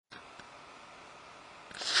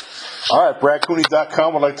All right,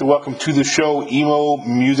 BradCooney.com. I'd like to welcome to the show emo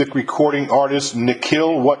music recording artist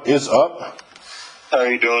Nikhil. What is up? How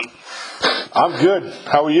are you doing? I'm good.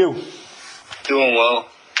 How are you? Doing well.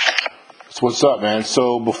 So what's up, man?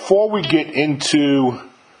 So before we get into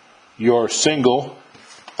your single,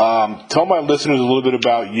 tell my listeners a little bit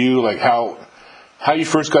about you, like how you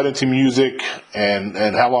first got into music and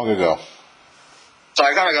how long ago? So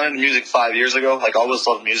I kind of got into music 5 years ago. Like, I always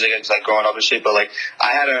loved music and like growing up and shit. But like,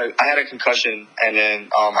 I had a concussion, and then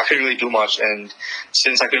I couldn't really do much. And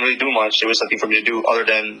since I couldn't really do much, there was nothing for me to do other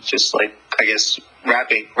than just like, I guess,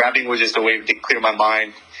 rapping. Rapping was just a way to clear my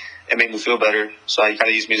mind and make me feel better. So I kind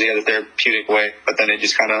of used music as a therapeutic way. But then it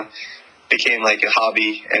just kind of became like a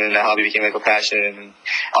hobby, and then the hobby became like a passion. And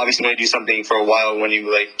obviously, when you do something for a while, when you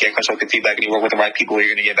like get constructive feedback and you work with the right people,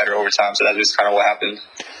 you're gonna get better over time. So that's just kind of what happened.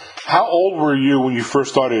 How old were you when you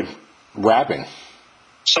first started rapping?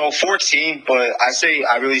 So 14, but I say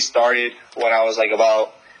I really started when I was like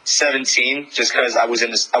about 17, just because I was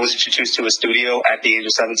introduced to a studio at the age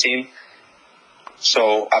of 17.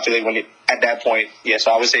 So I feel like at that point, yeah.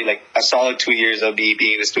 So I would say like a solid 2 years of me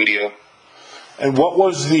being in the studio. And what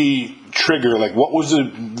was the trigger? Like, what was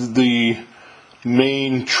the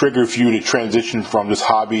main trigger for you to transition from this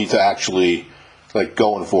hobby to actually like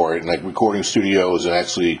going for it and like recording studios and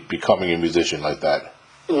actually becoming a musician like that?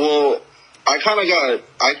 Well, I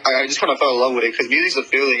just kind of fell in love with it because music's a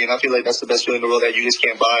feeling, and I feel like that's the best feeling in the world that you just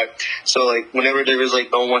can't buy. So like whenever there was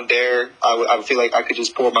like no one there, I feel like I could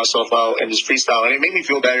just pour myself out and just freestyle, and it made me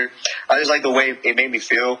feel better. I just like the way it made me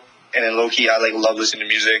feel. And then low-key, I like love listening to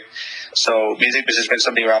music. So music has just been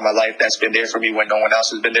something around my life that's been there for me when no one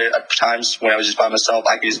else has been there. At times when I was just by myself,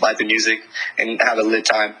 I could just vibe the music and have a lit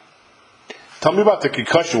time. Tell me about the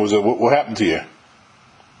concussion. What happened to you?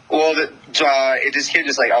 Well, this kid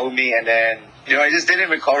just like owed me, and then I just didn't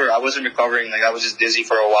recover. I wasn't recovering. Like, I was just dizzy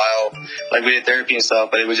for a while. Like, we did therapy and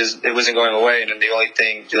stuff, but it wasn't going away. And then the only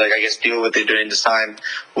thing to like I guess deal with it during this time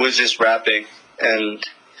was just rapping. And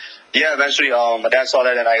yeah, eventually, my dad saw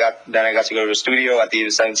that, and I got to go to the studio at the age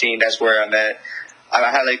of 17. That's where I met.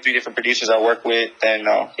 I had like 3 different producers I worked with, and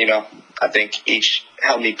I think each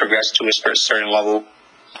helped me progress to a certain level.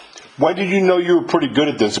 Why did you know you were pretty good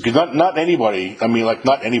at this? Because not anybody. I mean, like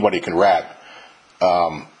not anybody can rap.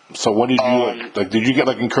 So when did you did you get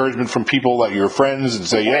like encouragement from people like your friends and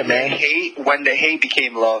say, yeah, man? When the hate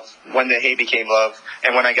became love, and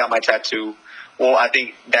when I got my tattoo. Well, I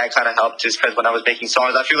think that kind of helped just because when I was making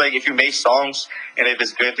songs, I feel like if you make songs and if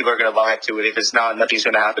it's good, people are going to vibe to it. If it's not, nothing's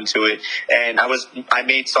going to happen to it. And I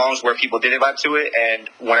made songs where people didn't vibe to it. And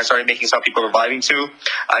when I started making songs people were vibing to,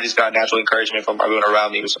 I just got natural encouragement from everyone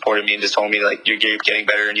around me who supported me and just told me, like, you're getting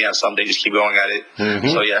better and you have something, just keep going at it. Mm-hmm.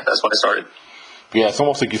 So, yeah, that's when it started. Yeah, it's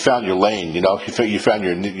almost like you found your lane, you found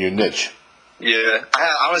your niche. Yeah,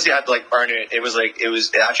 I honestly had to, like, earn it. I feel like it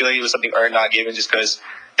was something earned, not given, just because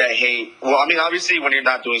that hate. Well, I mean, obviously, when you're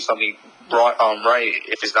not doing something right,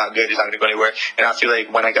 if it's not good, it's not going to go anywhere. And I feel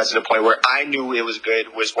like when I got to the point where I knew it was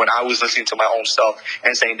good was when I was listening to my own stuff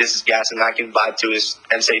and saying this is gas, and I can vibe to it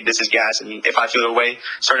and say this is gas. And if I feel a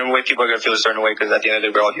certain way, people are going to feel a certain way because at the end of the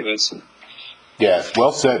day, we're all humans. Yeah,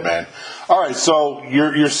 well said, man. All right, so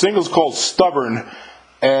your single's called "Stubborn,"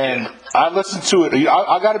 and I listened to it.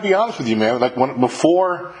 I got to be honest with you, man. Like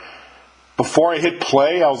before I hit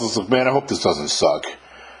play, I was just like, man, I hope this doesn't suck.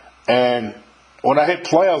 And when I hit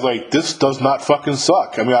play, I was like, this does not fucking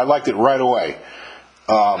suck. I mean, I liked it right away.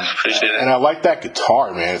 Appreciate it. And I like that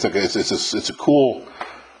guitar, man. It's like it's a cool.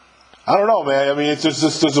 I don't know, man. I mean, it's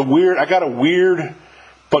just there's a weird. I got a weird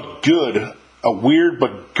but good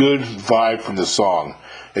vibe from this song.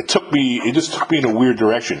 It just took me in a weird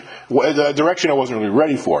direction, a direction I wasn't really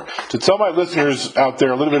ready for. To tell my listeners out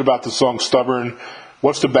there a little bit about the song "Stubborn,"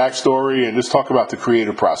 what's the backstory, and just talk about the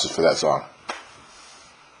creative process for that song.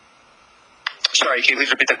 Sorry, can you please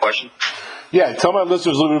repeat that question? Yeah, tell my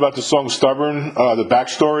listeners a little bit about the song "Stubborn," the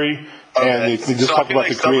backstory, and just talk about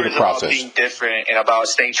the creative process. About being different and about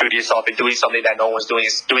staying true to yourself and doing something that no one's doing.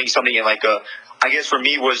 Doing something in like I guess for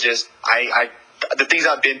me was just the things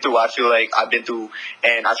I've been through. I feel like I've been through,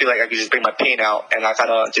 and I feel like I could just bring my pain out, and I kind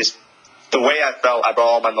of just. The way I felt, I brought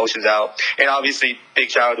all my emotions out. And obviously, big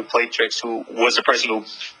shout out to Playtrix, who was the person who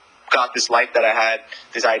got this life that I had,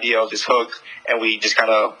 this idea of this hook, and we just kind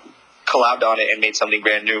of collabed on it and made something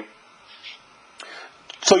brand new.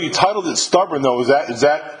 So you titled it "Stubborn," though. Is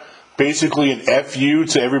that basically an FU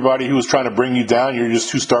to everybody who was trying to bring you down? You're just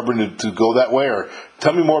too stubborn to go that way? Or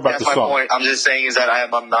tell me more about That's the my song. point. I'm just saying is that I have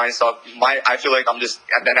my mind stuck. I feel like I'm just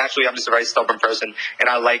a very stubborn person, and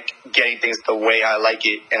I like getting things the way I like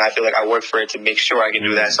it, and I feel like I work for it to make sure I can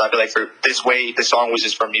do that. So I feel like for this way, the song was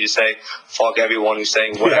just for me to say, fuck everyone who's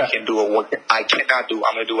saying what I can do or what I cannot do.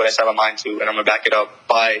 I'm going to do what I set my mind to, and I'm going to back it up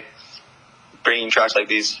by bringing tracks like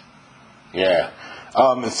these. Yeah.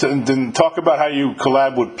 So then talk about how you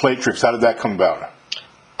collab with Playtrix. How did that come about?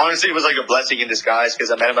 Honestly, it was like a blessing in disguise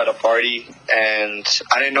because I met him at a party and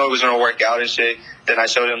I didn't know it was going to work out and shit. Then I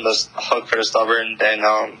showed him the hook for the Stubborn. Then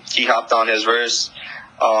he hopped on his verse.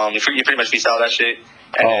 He pretty much freestyled that shit.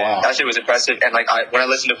 And wow. That shit was impressive. And like when I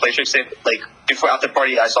listened to Playtrix, like before after the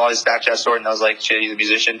party, I saw his Snapchat story and I was like, shit, he's a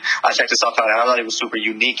musician. I checked his stuff out and I thought it was super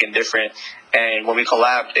unique and different. And when we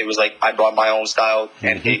collabed, it was like I brought my own style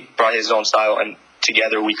and he brought his own style, and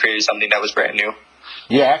together we created something that was brand new.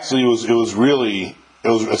 Yeah, actually, it's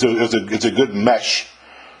a good mesh.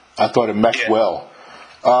 I thought it meshed well.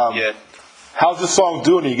 How's this song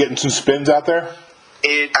doing? Are you getting some spins out there?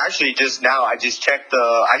 It actually just now, I just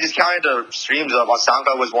counted the streams up. On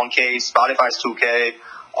SoundCloud was 1K, Spotify's 2K,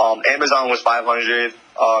 Amazon was 500,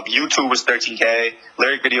 YouTube was 13K,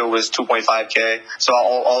 lyric video was 2.5K. So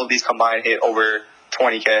all of these combined hit over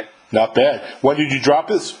 20K. Not bad. When did you drop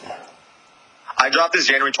this? I dropped this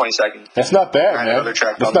January 22nd. That's not bad, man.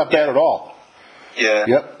 That's not bad at all. Yeah.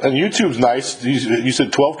 Yep. And YouTube's nice. You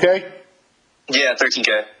said 12K? Yeah,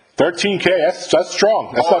 13K. 13K. That's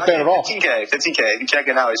strong. That's not bad at all. 15K. If you check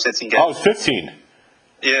it out, it's 15K. Oh, it's 15.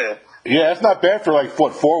 Yeah. Yeah, that's not bad for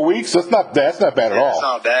 4 weeks. That's not bad at all. That's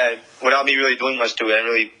not bad. Without me really doing much to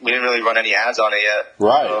it, we didn't really run any ads on it yet.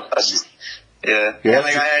 Right. So that's just, yeah.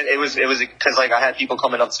 And it was because I had people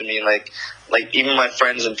coming up to me and like even my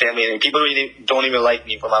friends and family and people who don't even like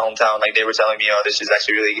me from my hometown, like they were telling me, "Oh, this is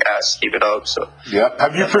actually really gas. Keep it up." So. Yeah.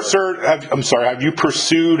 Have you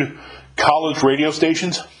pursued college radio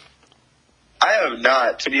stations? I have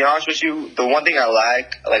not. To be honest with you, the one thing I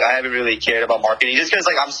lack, I haven't really cared about marketing, just because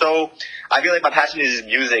I feel like my passion is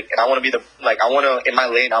music, and I want to be in my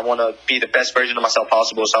lane, I want to be the best version of myself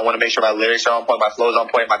possible. So I want to make sure my lyrics are on point, my flow's on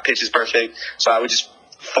point, my pitch is perfect. So I would just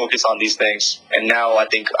focus on these things. And now I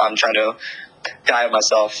think I'm trying to dive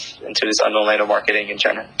myself into this unknown lane of marketing and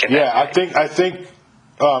trying to get that. I think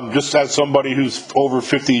just as somebody who's over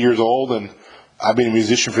 50 years old, and I've been a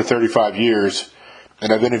musician for 35 years.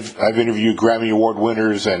 And I've interviewed Grammy Award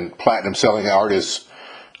winners and platinum selling artists.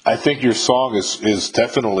 I think your song is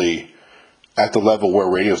definitely at the level where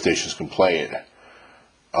radio stations can play it.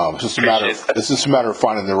 It's just a matter of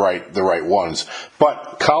finding the right ones.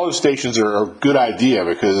 But college stations are a good idea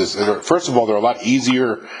because first of all they're a lot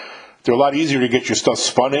easier. They're a lot easier to get your stuff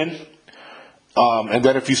spun in. And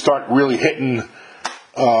then if you start really hitting,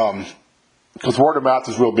 because word of mouth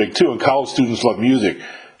is real big too, and college students love music.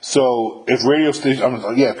 So if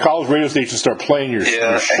college radio stations start playing your shit,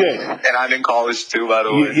 and I'm in college too, by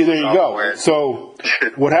the way. There you go. So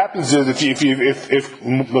what happens is if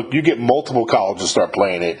you get multiple colleges start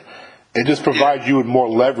playing it, it just provides you with more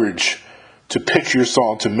leverage to pitch your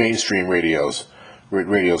song to mainstream radio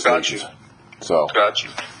stations. So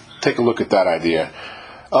take a look at that idea.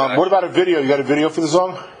 What about a video? You got a video for the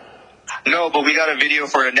song? No, but we got a video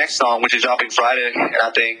for the next song, which is dropping Friday, and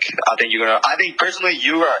I think you're gonna. I think personally,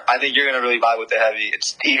 I think you're gonna really vibe with the heavy.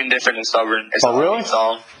 It's even different than Stubborn. It's a really?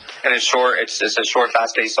 Song, and it's short. It's a short,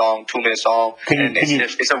 fast-paced song, 2-minute song,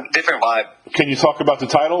 it's a different vibe. Can you talk about the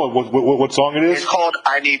title of what song it is? It's called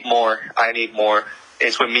 "I Need More." I Need More.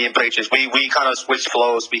 It's with me and Playtrix. We kind of switch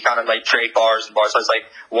flows. We kind of trade bars and bars. So it's like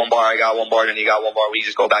one bar, I got one bar, then you got one bar. We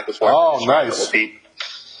just go back and forth. Oh, nice.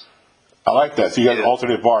 I like that. So you guys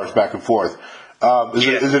alternate bars back and forth.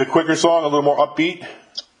 Is it a quicker song, a little more upbeat?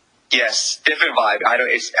 Yes, different vibe. I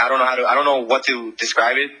don't know what to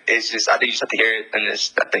describe it. It's just I think you just have to hear it, and I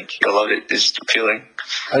think you'll love it. It's feeling.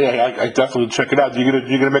 Oh, yeah, I definitely check it out. You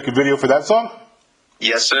gonna make a video for that song?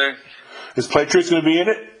 Yes, sir. Is Playtrix gonna be in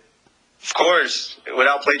it? Of course.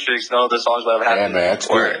 Without Playtrix, none of the songs would have happened. Yeah, man, that's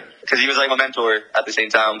good. Because he was like my mentor at the same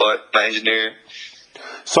time, but my engineer.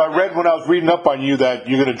 So I read when I was reading up on you that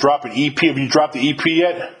you're going to drop an EP. Have you dropped the EP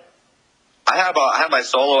yet? I have my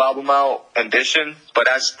solo album out, Ambition, but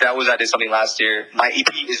I did something last year. My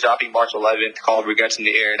EP is dropping March 11th, called Regrets in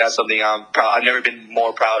the Air. That's something I'm proud. I've never been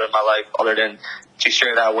more proud in my life, other than to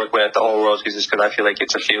share that work with the whole world, because I feel like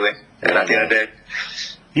it's a feeling. And at the end of the day,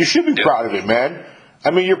 you should be proud of it, man. I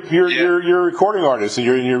mean, you're a recording artist, and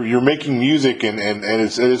you're making music, and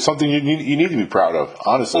it's something you need to be proud of,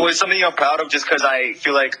 honestly. Well, it's something I'm proud of just because I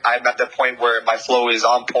feel like I'm at the point where my flow is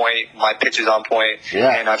on point, my pitch is on point,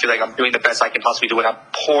 and I feel like I'm doing the best I can possibly do, and I'm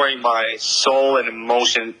pouring my soul and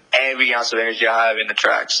emotion, every ounce of energy I have in the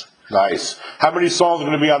tracks. Nice. How many songs are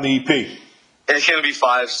going to be on the EP? It's going to be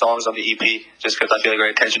 5 songs on the EP, just because I feel like our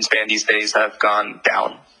attention span these days have gone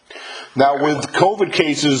down. Now, with COVID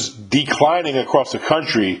cases declining across the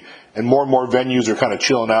country and more venues are kind of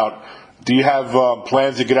chilling out, do you have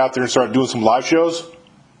plans to get out there and start doing some live shows?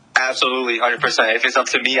 Absolutely, 100%. If it's up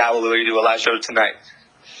to me, I will literally do a live show tonight.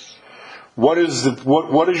 What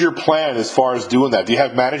is your plan as far as doing that? Do you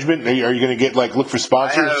have management? Are you going to get look for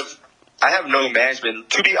sponsors? I have no management.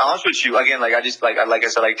 To be honest with you, again,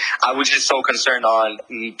 I was just so concerned on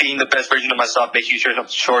being the best version of myself, making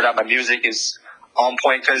sure that my music is on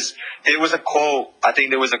point, because there was a quote, I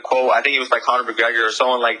think it was by Conor McGregor or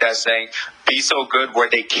someone like that saying, be so good where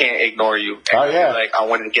they can't ignore you. And I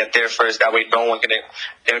wanted to get there first, that way no one can,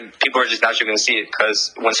 and people are just naturally going to see it,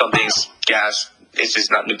 because when something's gas, it's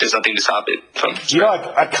just not, there's nothing to stop it from.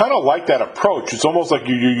 I kind of like that approach. It's almost like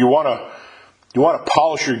you want to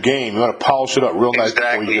polish your game. You want to polish it up real nice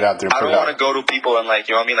before you get out there and I don't want to go to people and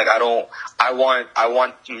I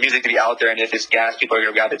want music to be out there, and if it's gas, people are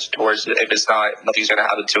going to gravitate towards it. If it's not, nothing's going to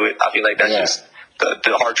happen to it. I feel like that's just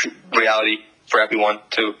the hard reality for everyone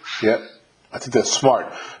too. Yep. I think that's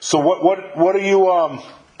smart. So what are you,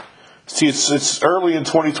 see, it's early in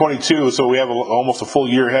 2022, so we have almost a full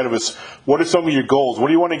year ahead of us. What are some of your goals? What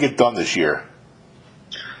do you want to get done this year?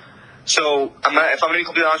 So, if I'm going to be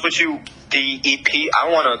completely honest with you, the EP, I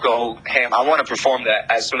want to go ham. I want to perform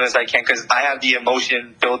that as soon as I can, because I have the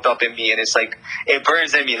emotion built up in me, and it's like, it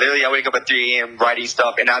burns in me. Literally, I wake up at 3 a.m. writing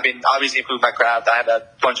stuff, and I've been obviously improving my craft. I have a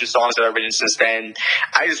bunch of songs that I've written since then.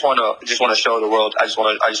 I just want to show the world. I just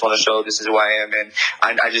want to show this is who I am,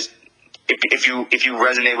 and I just, if you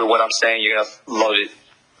resonate with what I'm saying, you're gonna love it.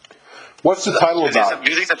 What's the title about?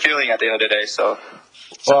 Music's a feeling at the end of the day, so.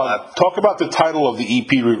 Talk about the title of the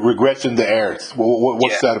EP, Regrets in the Air.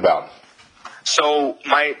 What's that about? So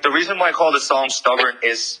the reason why I call the song Stubborn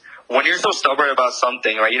is when you're so stubborn about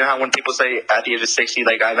something, right? You know how when people say at the age of 60,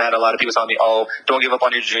 I've had a lot of people tell me, oh, don't give up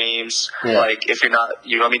on your dreams. Yeah. If you're not,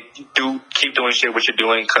 do keep doing shit what you're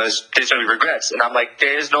doing, because there's going to be regrets. And I'm like,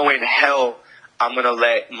 there's no way in hell I'm going to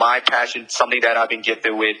let my passion, something that I've been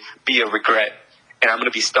gifted with, be a regret. And I'm going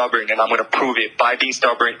to be stubborn, and I'm going to prove it by being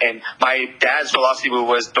stubborn. And my dad's philosophy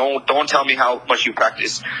was, don't tell me how much you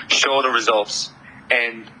practice. Show the results.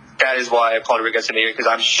 And that is why I call it Regrets in the Air, because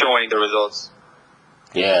I'm showing the results.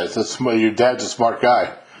 Yeah, your dad's a smart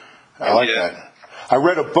guy. I like that. I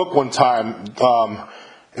read a book one time.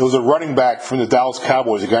 It was a running back from the Dallas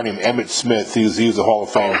Cowboys, a guy named Emmitt Smith. He was a Hall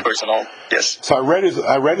of Fame. Personal, yes. So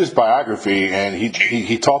I read his biography, and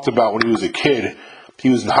he talked about when he was a kid. He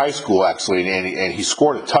was in high school, actually, and he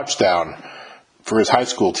scored a touchdown for his high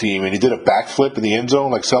school team, and he did a backflip in the end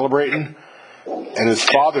zone, celebrating. And his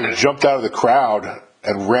father jumped out of the crowd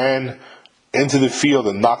and ran into the field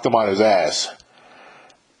and knocked him on his ass.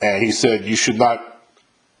 And he said, "You should not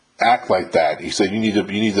act like that." He said, "You need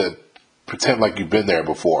to pretend like you've been there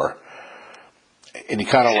before." And he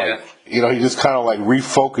kind of he just kind of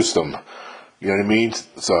refocused him. You know what I mean?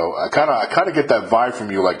 So I kind of get that vibe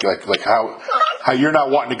from you, like how you're not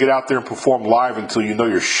wanting to get out there and perform live until you know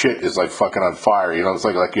your shit is fucking on fire. It's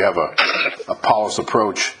like you have a polished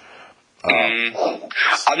approach.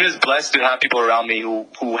 I'm just blessed to have people around me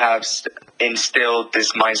who have instilled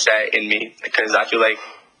this mindset in me, because I feel like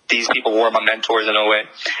these people were my mentors in a way,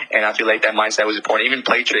 and I feel like that mindset was important. Even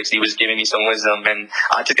Playtrix, he was giving me some wisdom, and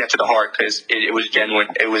I took that to the heart, because it was genuine.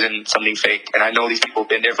 It wasn't something fake, and I know these people have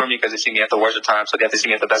been there for me because they see me at the worst of times, so they have to see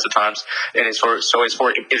me at the best of times. And it's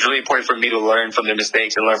really important for me to learn from their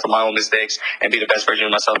mistakes and learn from my own mistakes and be the best version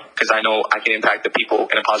of myself, because I know I can impact the people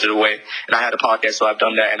in a positive way. And I had a podcast, so I've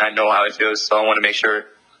done that, and I know how it feels. So I want to make sure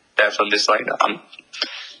that from this, I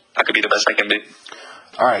could be the best I can be.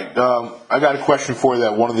 All right, I got a question for you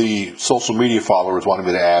that one of the social media followers wanted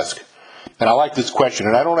me to ask, and I like this question,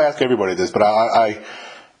 and I don't ask everybody this, but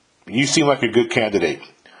you seem like a good candidate.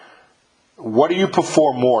 What do you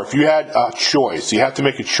prefer more? If you had a choice, you have to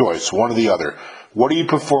make a choice, one or the other. What do you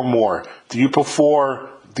prefer more? Do you prefer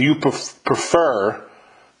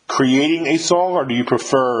creating a song, or do you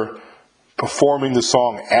prefer performing the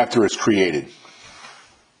song after it's created?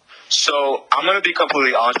 So I'm going to be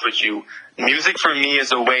completely honest with you. Music for me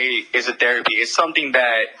is a therapy. It's something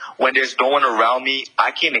that when there's no one around me,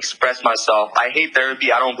 I can express myself. I hate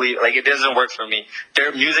therapy. I don't believe, it doesn't work for me.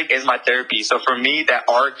 Music is my therapy. So for me, that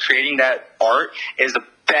art, creating that art is the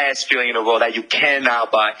best feeling in the world that you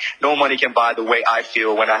cannot buy. No money can buy the way I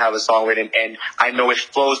feel when I have a song written, and I know it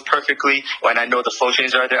flows perfectly. When I know the flow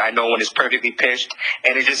changes are there, I know when it's perfectly pitched,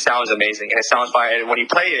 and it just sounds amazing, and it sounds fire. And when you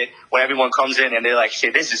play it, when everyone comes in and they're like,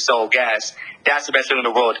 shit, this is so gas, that's the best feeling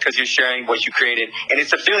in the world, because you're sharing what you created. And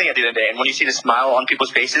it's a feeling at the end of the day. And when you see the smile on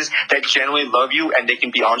people's faces that genuinely love you and they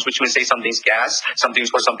can be honest with you and say something's gas,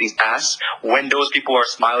 something's something's ass, when those people are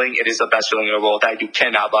smiling, it is the best feeling in the world that you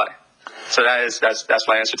cannot buy. So that's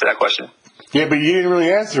my answer to that question. Yeah, but you didn't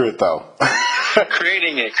really answer it, though.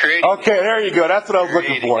 Creating it. Okay, there you go. That's what I was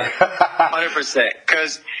looking for. 100%.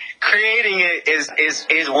 Because creating it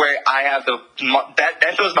is where I have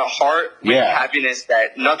that fills my heart with happiness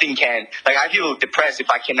that nothing can. Like, I feel depressed if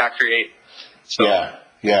I cannot create. So.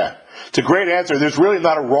 Yeah. It's a great answer. There's really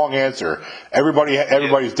not a wrong answer.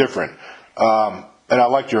 Everybody's different. And I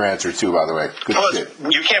liked your answer too, by the way. Good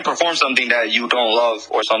shit. You can't perform something that you don't love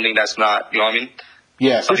or something that's not, you know what I mean?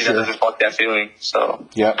 Yeah, something for sure. that doesn't fuck that feeling. So,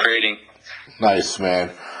 creating. Nice,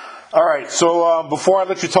 man. All right, so before I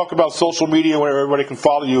let you talk about social media where everybody can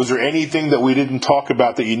follow you, is there anything that we didn't talk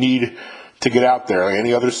about that you need to get out there? Like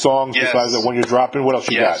any other songs besides the one you're dropping? What else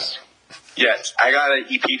you got? Yes, I got an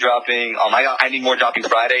EP dropping. I need more dropping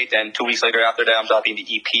Friday. Then 2 weeks later after that, I'm dropping the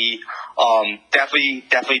EP.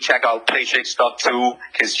 Definitely check out Playtrix stuff too,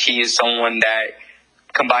 because he is someone that,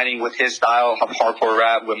 combining with his style of hardcore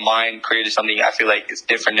rap with mine, created something I feel like is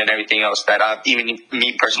different than everything else that even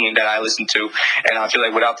me personally, that I listen to. And I feel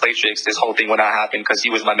like without Playtrix, this whole thing would not happen, because he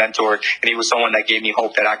was my mentor and he was someone that gave me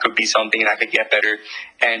hope that I could be something and I could get better.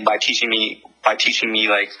 And by teaching me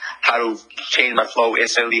like how to change my flow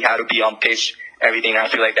instantly, how to be on pitch, everything, I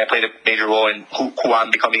feel like that played a major role in who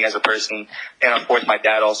I'm becoming as a person. And of course my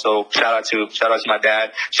dad also. Shout out to my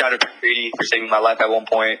dad. Shout out to Brady for saving my life at one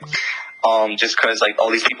point. Just because like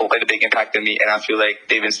all these people played a big impact on me, and I feel like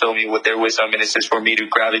they've instilled me with their wisdom, and it's just for me to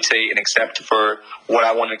gravitate and accept for what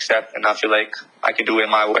I want to accept, and I feel like I can do it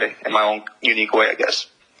in my way, in my own unique way, I guess.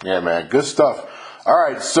 Yeah, man, good stuff. All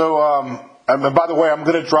right, so and by the way, I'm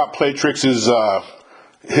gonna drop Playtrix's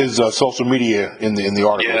his social media in the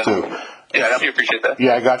article too. Yeah, I definitely appreciate that.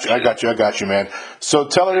 Yeah, I got you, man. So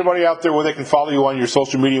tell everybody out there where they can follow you on your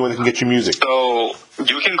social media, where they can get your music. So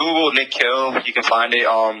you can Google Nick Kill. You can find it.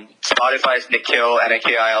 Spotify is Nick Kill,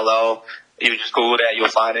 NIKILL. You just Google that, you'll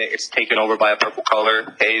find it. It's taken over by a purple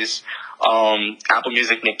color haze. Apple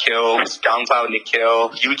Music Nick Kill, SoundCloud Nick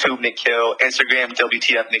Kill, YouTube Nick Kill, Instagram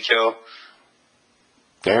WTF Nick Kill.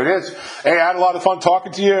 There it is. Hey, I had a lot of fun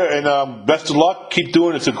talking to you, and best of luck. Keep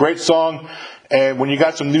doing it. It's a great song. And when you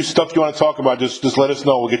got some new stuff you want to talk about, just let us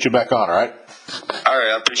know. We'll get you back on, all right? All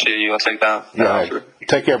right, I appreciate you. I'll take that. Yeah,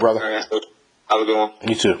 take care, brother. All right. Have a good one.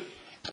 You too.